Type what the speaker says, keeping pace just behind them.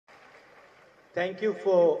Thank you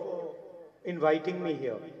for inviting me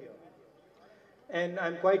here. And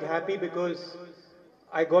I'm quite happy because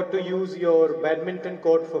I got to use your badminton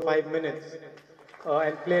court for 5 minutes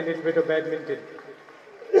and play a little bit of badminton.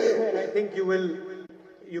 And I think you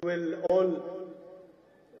will all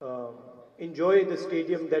enjoy the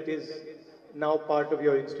stadium that is now part of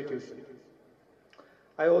your institution.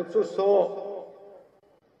 I also saw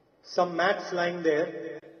some mats lying there.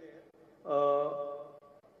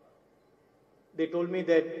 They told me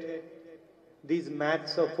that these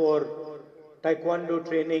mats are for taekwondo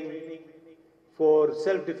training, for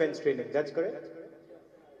self-defense training. That's correct?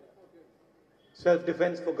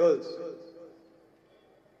 Self-defense for girls.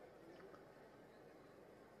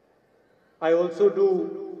 I also do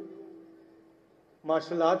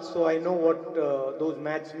martial arts, so I know what those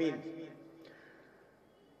mats mean.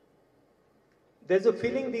 There's a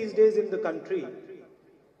feeling these days in the country,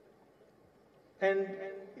 and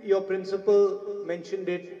your principal mentioned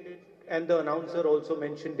it, and the announcer also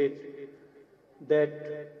mentioned it, that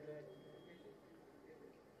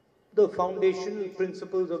the foundational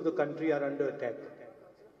principles of the country are under attack.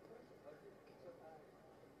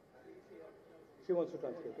 She wants to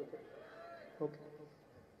translate. Okay.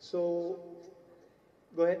 So,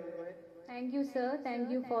 go ahead. Thank you, sir. Thank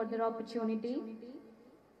you for the opportunity.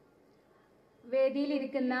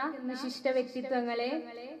 വേദിയിലിരിക്കുന്ന വിശിഷ്ട വ്യക്തിത്വങ്ങളെ,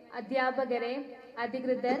 അധ്യാപകരെ,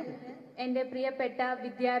 അധികൃതർ, എൻ്റെ പ്രിയപ്പെട്ട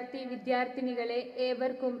വിദ്യാർത്ഥിനികളെ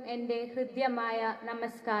ഏവർക്കും എൻ്റെ ഹൃദ്യമായ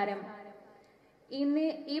നമസ്കാരം. ഇന്ന്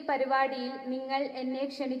ഈ പരിപാടിയിൽ നിങ്ങൾ എന്നെ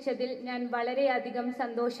ക്ഷണിച്ചതിൽ ഞാൻ വളരെയധികം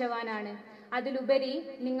സന്തോഷവാനാണ്. അതിലുപരി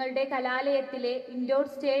നിങ്ങളുടെ കലാലയത്തിലെ ഇൻഡോർ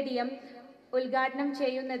സ്റ്റേഡിയം ഉദ്ഘാടനം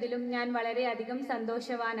ചെയ്യുന്നതിലും ഞാൻ വളരെയധികം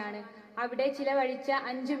സന്തോഷവാനാണ്. അവിടെ ചിലവഴിച്ച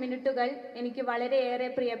 5 മിനിറ്റുകൾ എനിക്ക് വളരെയേറെ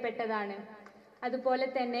പ്രിയപ്പെട്ടതാണ്. അതുപോലെ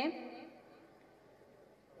തന്നെ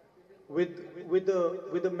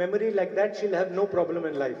with a memory like that, she'll have no problem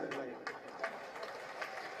in life.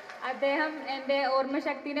 അദ്ദേഹം എൻ്റെ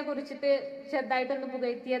ഓർമ്മശക്തിനെ കുറിച്ചിട്ട് ചെറുതായിട്ടൊന്ന്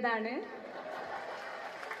പുകഴ്ത്തിയതാണ്.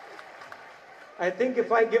 I think if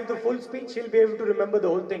I give the full speech, she'll be able to remember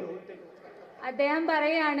the whole thing. അദ്ദേഹം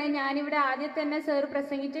പറയാണ്, ഞാനിവിടെ ആദ്യം തന്നെ സർ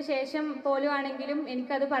പ്രസംഗിച്ച ശേഷം പോലും ആണെങ്കിലും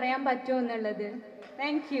എനിക്കത് പറയാൻ പറ്റുമെന്നുള്ളത്.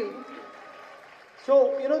 Thank you. So,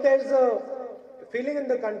 there's a feeling in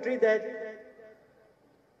the country that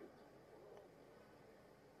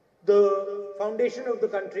the foundation of the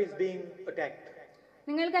country is being attacked.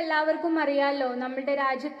 നിങ്ങൾക്ക് എല്ലാവർക്കും അറിയാലോ,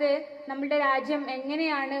 നമ്മുടെ രാജ്യം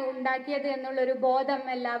എങ്ങനെയാണ് ഉണ്ടാക്കിയത് എന്നുള്ളൊരു ബോധം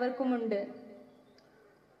എല്ലാവർക്കും ഉണ്ട്.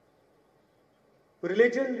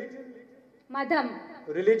 മതം,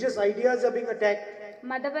 religious ideas are being attacked.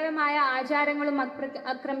 മതപരമായ ആചാരങ്ങളും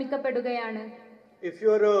ആക്രമിക്കപ്പെടുകയാണ്. If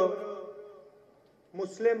you're a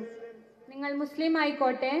Muslim, നിങ്ങൾ മുസ്ലിം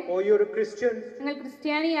ആയിക്കോട്ടെ, or you're a Christian, നിങ്ങൾ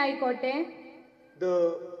ക്രിസ്ത്യാനി ആയിക്കോട്ടെ, the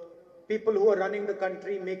people who are running the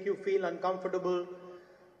country make you feel uncomfortable,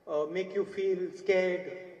 make you feel scared.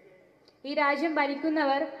 ഈ രാജ്യം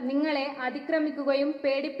ഭരിക്കുന്നവർ നിങ്ങളെ അതിക്രമിക്കുകയും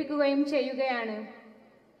പേടിപ്പിക്കുകയും ചെയ്യുകയാണ്.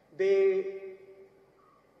 They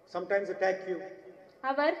sometimes attack you.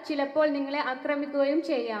 അവർ ചിലപ്പോൾ നിങ്ങളെ ആക്രമിക്കുകയും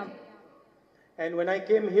ചെയ്യാം. And when I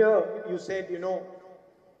came here, you said,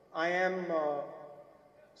 I am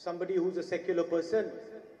somebody who's a secular person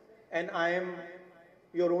and I am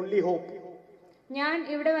your only hope. ഞാൻ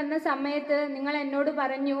ഇവിടെ വന്ന സമയത്ത് നിങ്ങൾ എന്നോട്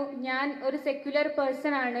പറഞ്ഞു, ഞാൻ ഒരു സെക്യുലർ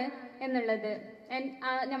പേഴ്സൺ ആണ് എന്നുള്ളത്.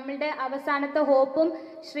 നമ്മളുടെ അവസാനത്തെ ഹോപ്പും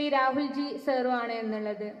ശ്രീ രാഹുൽ ജി സറും ആണ്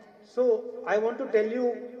എന്നുള്ളത്. So I want to tell you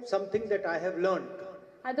something that I have learned.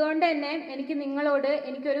 അതുകൊണ്ട് തന്നെ എനിക്ക് നിങ്ങളോട്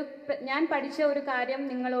ഞാൻ പഠിച്ച ഒരു കാര്യം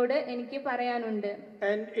നിങ്ങളോട് എനിക്ക് പറയാനുണ്ട്.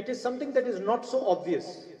 And it is something that is not so obvious.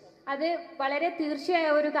 അത് വളരെ തീർച്ചയായ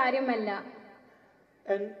ഒരു കാര്യമല്ല.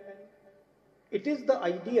 And it is the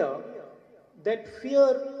idea that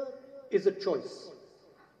fear is a choice.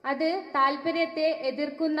 അത് താല്പര്യത്തെ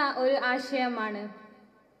എതിർക്കുന്ന ഒരു ആശയമാണ്.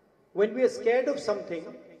 When we are scared of something,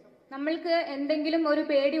 നമ്മൾക്ക് എന്തെങ്കിലും ഒരു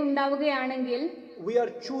പേടി ഉണ്ടാവുകയാണെങ്കിൽ, we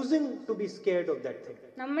are choosing to be scared of that thing.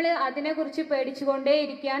 നമ്മൾ അതിനെക്കുറിച്ച്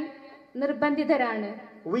പേടിച്ചുകൊണ്ടേയിരിക്കാൻ നിർബന്ധിതരാണ്.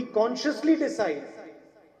 We consciously decide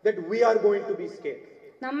that we are going to be scared.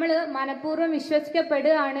 നമ്മൾ മനഃപൂർവ്വം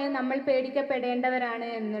വിശ്വസിക്കപ്പെടുകയാണ് നമ്മൾ പേടിക്കപ്പെടേണ്ടവരാണ്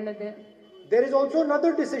എന്നുള്ളത്. There is also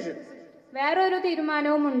another decision. വേറൊരു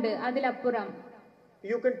തീരുമാനവുമുണ്ട് അതിലപ്പുറം.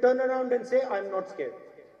 You can turn around and say, I'm not scared.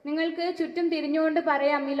 നിങ്ങൾക്ക് ചുറ്റും തിരിഞ്ഞുകൊണ്ട്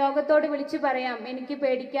പറയാം, ഈ ലോകത്തോട് വിളിച്ചു പറയാം, എനിക്ക്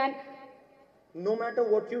പേടിക്കാൻ. No matter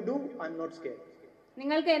what you do, I'm not scared.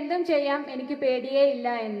 നിങ്ങൾക്ക് എന്തും ചെയ്യാം, എനിക്ക് പേടിയേ ഇല്ല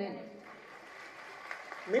എന്ന്.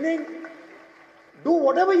 Meaning, do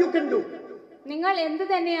whatever you can do. നിങ്ങൾ എന്ത്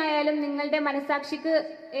തന്നെയായാലും നിങ്ങളുടെ മനസാക്ഷിക്ക്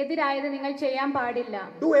എതിരായത് നിങ്ങൾ ചെയ്യാൻ പാടില്ല.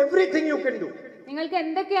 Do everything you can do. നിങ്ങൾക്ക്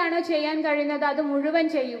എന്തൊക്കെയാണോ ചെയ്യാൻ കഴിയുന്നത് അത് മുഴുവൻ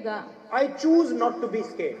ചെയ്യുക. I choose not to be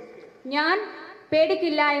scared. ഞാൻ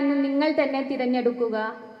പേടിക്കില്ല എന്ന് നിങ്ങൾ തന്നെ തിരഞ്ഞെടുക്കുക.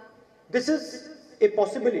 This is a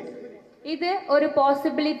possibility. ഇത് ഒരു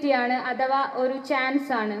പോസിബിലിറ്റിയാണ്, അഥവാ ഒരു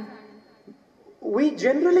ചാൻസ് ആണ്. We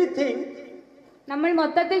generally think നമ്മൾ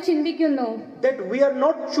മൊത്തത്തിൽ ചിന്തിക്കുന്നു that we are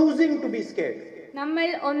not choosing to be scared. നമ്മൾ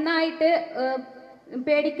ഒന്നായിട്ട്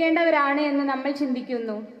പേടിക്കേണ്ടവരാണ് എന്ന് നമ്മൾ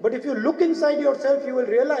ചിന്തിക്കുന്നു. But if you look inside yourself, you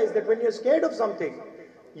will realize that when you're scared of something,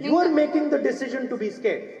 you are making the decision to be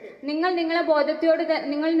scared. നിങ്ങൾ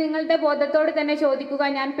നിങ്ങളുടെ ബോധത്തോട് തന്നെ ചോദിക്കുക,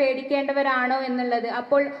 ഞാൻ പേടിക്കേണ്ടവരാണോ എന്നുള്ളത്.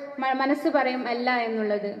 അപ്പോൾ മനസ്സ് പറയും അല്ല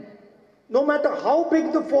എന്നുള്ളത്. No matter how big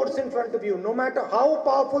the force in front of you, no matter how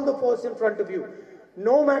powerful the force in front of you,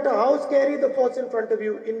 no matter how scary the force in front of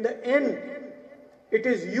you, in the end, it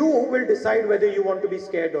is you who will decide whether you want to be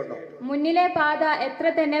scared or not. മുന്നിലെ പാത എത്ര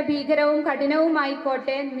തന്നെ ഭീകരവും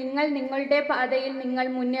കഠിനവുമായിക്കോട്ടെ, നിങ്ങൾ നിങ്ങളുടെ പാതയിൽ നിങ്ങൾ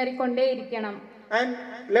മുന്നേറിക്കൊണ്ടേയിരിക്കണം. And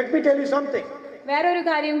let me tell you something. വേറൊരു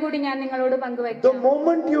കാര്യം കൂടി ഞാൻ നിങ്ങളോട് പങ്കുവയ്ക്കാം. The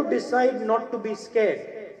moment you decide not to be scared,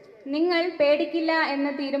 നിങ്ങൾ പേടിക്കില്ല എന്ന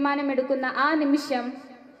തീരുമാനമെടുക്കുന്ന ആ നിമിഷം,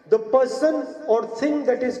 the person or thing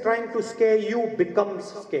that is trying to scare you becomes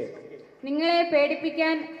scared.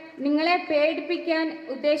 നിങ്ങളെ പേടിപ്പിക്കാൻ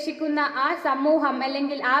ഉദ്ദേശിക്കുന്ന ആ സമൂഹം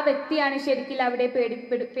അല്ലെങ്കിൽ ആ വ്യക്തിയാണ് ശരിക്കും അവിടെ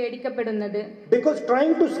പേടിക്കപ്പെടുന്നത്. Because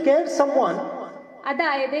trying to scare someone,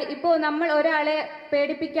 അതായത് ഇപ്പോ നമ്മൾ ഒരാളെ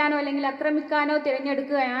പേടിപ്പിക്കാനോ അല്ലെങ്കിൽ ആക്രമിക്കാനോ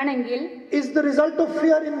തിരഞ്ഞെടുക്കുകയാണെങ്കിൽ, is the result of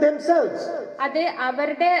fear in themselves. അത്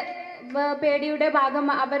അവരുടെ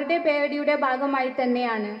പേടിയുടെ ഭാഗമായി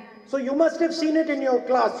തന്നെയാണ്. So you must have seen it in your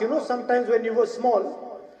class, sometimes when you were small.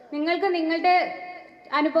 നിങ്ങൾക്ക് നിങ്ങളുടെ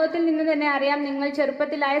അനുഭവത്തിൽ നിന്ന് തന്നെ അറിയാം, നിങ്ങൾ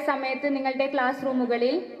ചെറുപ്പത്തിലായ സമയത്ത് നിങ്ങളുടെ class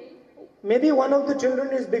റൂമുകളിൽ maybe one of the children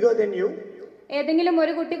is bigger than you, ഏതെങ്കിലും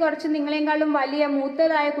ഒരു കുട്ടി കുറച്ച് നിങ്ങളെക്കാളും വലിയ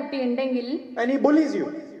മൂത്തതായ കുട്ടി ഉണ്ടെങ്കിൽ, and he bullies you.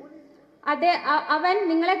 അവൻ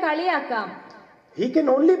നിങ്ങളെ കളിയാക്കാം. He can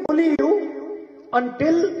only bully you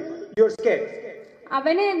until you're scared.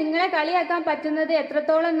 അവന് നിങ്ങളെ കളിയാക്കാൻ പറ്റുന്നത്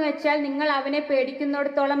എത്രത്തോളം എന്ന് വെച്ചാൽ നിങ്ങൾ അവനെ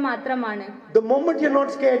പേടിക്കുന്നിടത്തോളം മാത്രമാണ്. The moment you're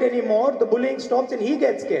not scared anymore, the bullying stops and he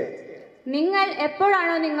gets scared. നിങ്ങൾ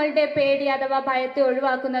എപ്പോഴാണോ നിങ്ങളുടെ പേടി അഥവാ ഭയത്തെ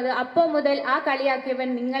ഒഴിവാക്കുന്നത്, അപ്പോൾ മുതൽ ആ കളിയാക്കിയവൻ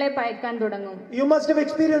നിങ്ങളെ ഭയക്കാൻ തുടങ്ങും. You must have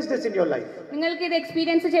experienced this in your life. നിങ്ങൾക്ക് ഇത്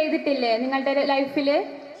എക്സ്പീരിയൻസ് ചെയ്തിട്ടില്ലേ നിങ്ങളുടെ ലൈഫില്?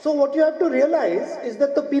 So what you have to realize is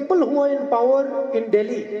that the people who are in power in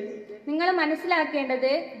Delhi, നിങ്ങൾ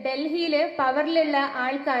മനസ്സിലാക്കേണ്ടത്, ഡൽഹിയില് പവറിലുള്ള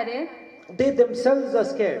ആൾക്കാര് they themselves are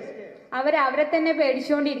scared. അവരെ തന്നെ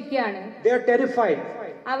പേടിച്ചുകൊണ്ടിരിക്കുകയാണ്. They are terrified.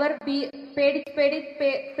 അവർ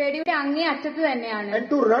പേടിയുടെ അങ്ങേ അറ്റത്ത് തന്നെയാണ്. And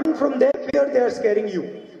to run from their fear, they are scaring you.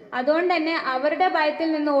 അതുകൊണ്ട് തന്നെ അവരുടെ ഭയത്തിൽ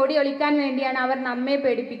നിന്ന് ഓടി ഒളിക്കാൻ വേണ്ടിയാണ് അവർ നമ്മെ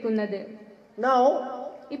പേടിപ്പിക്കുന്നത്. Now,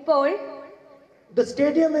 ഇപ്പോൾ the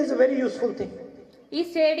stadium is a very useful thing. ഈ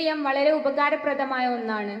സ്റ്റേഡിയം വളരെ ഉപകാരപ്രദമായ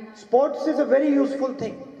ഒന്നാണ്. Sports is a very useful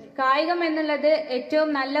thing. കായികം എന്നുള്ളത് ഏറ്റവും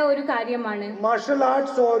നല്ല ഒരു കാര്യമാണ്. Martial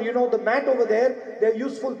arts or the mat over there, they are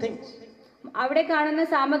useful things. അവിടെ കാണുന്ന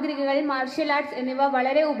സാമഗ്രികൾ, മാർഷ്യൽ ആർട്സ് എന്നിവ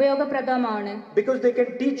വളരെ ഉപയോഗപ്രദമാണ്. Because they can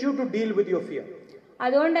teach you to deal with your fear.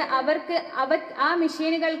 അതുകൊണ്ട് ആ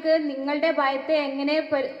മെഷീനുകൾക്ക് നിങ്ങളുടെ ഭയത്തെ എങ്ങനെ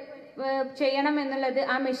ചെയ്യണം എന്നുള്ളത്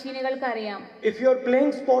ആ മെഷീനുകൾക്ക് അറിയാം. If you are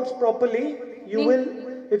playing sports properly,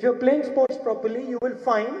 you will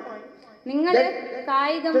find നിങ്ങൾ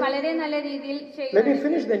കായികം വളരെ നല്ല രീതിയിൽ ചെയ്യുക. Let me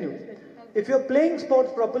finish then you. If you are playing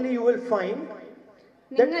sports properly, you will find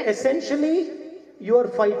that essentially you are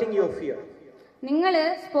fighting your fear. നിങ്ങൾ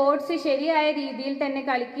സ്പോർട്സ് ശരിയായ രീതിയിൽ തന്നെ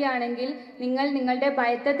കളിക്കുകയാണെങ്കിൽ നിങ്ങൾ നിങ്ങളുടെ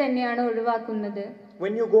ഭയത്തെ തന്നെയാണ് ഒഴിവാക്കുന്നത്.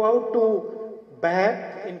 When you go out to bat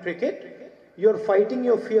in cricket, you are fighting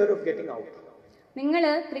your fear of getting out. നിങ്ങൾ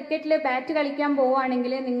ക്രിക്കറ്റിൽ ബാറ്റ് കളിക്കാൻ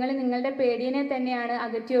പോവുകയാണെങ്കിൽ നിങ്ങൾ നിങ്ങളുടെ പേടിയെ തന്നെയാണ്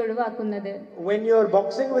അകറ്റി ഒഴിവാക്കുന്നത്. When you are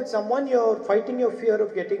boxing with someone, you are fighting your fear of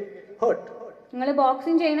getting hurt. നിങ്ങൾ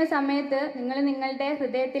ബോക്സിംഗ് ചെയ്യുന്ന സമയത്ത് നിങ്ങൾ നിങ്ങളുടെ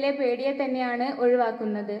ഹൃദയത്തിലെ പേടിയെ തന്നെയാണ്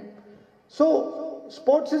ഒഴിവാക്കുന്നത്. So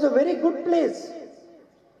sports is a very good place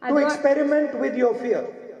to experiment with your fear.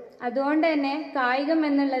 അതുകൊണ്ട് തന്നെ കായികം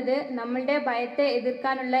എന്നുള്ളത് നമ്മളുടെ ഭയത്തെ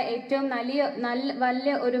എതിർക്കാനുള്ള ഏറ്റവും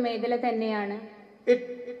വലിയ ഒരു മേഖല തന്നെയാണ്. It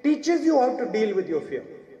teaches you how to deal with your fear.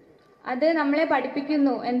 അത് നമ്മളെ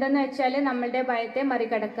പഠിപ്പിക്കുന്നു എന്തെന്ന് വെച്ചാൽ നമ്മളുടെ ഭയത്തെ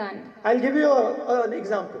മറികടക്കാൻ. I'll give you an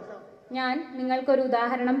example. ഞാൻ നിങ്ങൾക്കൊരു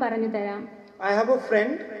ഉദാഹരണം പറഞ്ഞു തരാം. I have a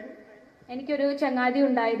friend. എനിക്കൊരു ചങ്ങാതി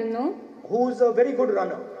ഉണ്ടായിരുന്നു. Who is a very good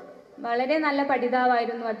runner. വളരെ നല്ല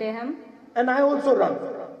പഠിതാവായിരുന്നു അദ്ദേഹം. And I also run.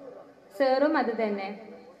 സാറും അത് തന്നെ.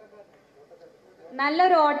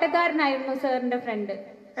 നല്ലൊരു ഓട്ടക്കാരനായിരുന്നു സാറിന്റെ front.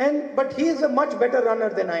 But he is a much better runner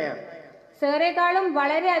than I am. സാറേക്കാളും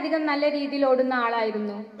വളരെയധികം നല്ല രീതിയിൽ ഓടുന്ന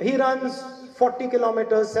ആളായിരുന്നു. He runs 40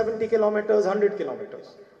 kilometers, 70 kilometers, 100 kilometers.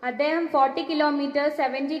 അദ്ദേഹം 40 കിലോമീറ്റർ,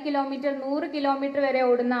 70 കിലോമീറ്റർ, 100 കിലോമീറ്റർ വരെ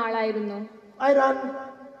ഓടുന്ന ആളായിരുന്നു. I run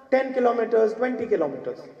 10 kilometers, 20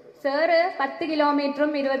 kilometers. Sir 10 കിലോമീറ്ററും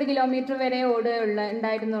 20 കിലോമീറ്റർ വരെ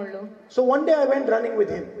ഉണ്ടായിരുന്നുള്ളൂ. So one day I went running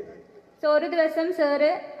with him. So ഒരു ദിവസം സാറ്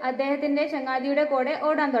അദ്ദേഹത്തിന്റെ ചങ്ങാതിയുടെ കൂടെ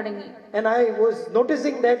ഓടാൻ തുടങ്ങി. And I was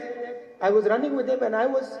noticing that I was running with him, and I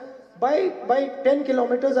was by 10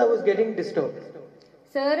 kilometers I was getting disturbed.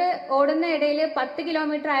 Sir ഓടുന്ന ഇടയിൽ 10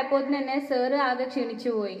 കിലോമീറ്റർ ആയപ്പോൾ തന്നെ സാറ് ആകെ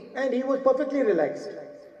ക്ഷീണിച്ചു പോയി. And he was perfectly relaxed.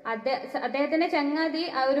 അദ്ദേഹത്തിന്റെ ചങ്ങാതി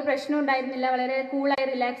ആ ഒരു പ്രശ്നം ഉണ്ടായിരുന്നില്ല, വളരെ കൂളായി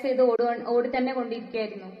റിലാക്സ് ചെയ്ത് ഓടി തന്നെ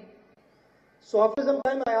കൊണ്ടിരിക്കുകയായിരുന്നു. So after some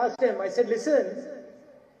time I asked him, I said, listen,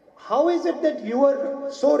 how is it that you are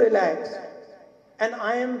so relaxed and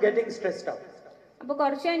I am getting stressed out? അപ്പൊ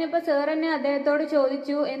കുറച്ച് കഴിഞ്ഞപ്പോ സാർ തന്നെ അദ്ദേഹത്തോട്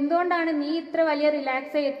ചോദിച്ചു, എന്തുകൊണ്ടാണ് നീ ഇത്ര വലിയ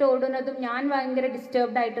റിലാക്സ് ചെയ്തിട്ട് ഓടുന്നതും ഞാൻ ഭയങ്കര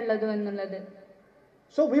ഡിസ്റ്റർബ്ഡ് ആയിട്ടുള്ളതും എന്നുള്ളത്.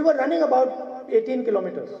 So we were running about 18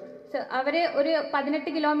 kilometers. അവര് ഒരു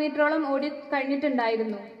 18 കിലോമീറ്ററോളം ഓടി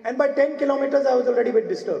കഴിഞ്ഞിട്ടുണ്ടായിരുന്നു. And by 10 kilometers I was already a bit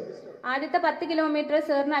disturbed. ആദ്യത്തെ 10 കിലോമീറ്റർ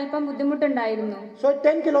സാറിന് അല്പം ബുദ്ധിമുട്ടുണ്ടായിരുന്നു. So at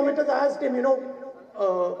 10 kilometers I asked him,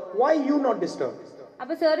 why you not disturbed?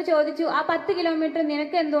 അപ്പൊ സാർ ചോദിച്ചു, ആ 10 കിലോമീറ്റർ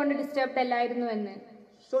നിനക്ക് എന്തുകൊണ്ട് ഡിസ്റ്റർബ്ഡ് അല്ലായിരുന്നു എന്ന്.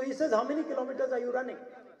 So he says, how many kilometers are you running?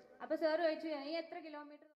 അപ്പൊ സാർ ചോദിച്ചു, നീ എത്ര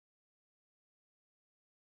കിലോമീറ്റർ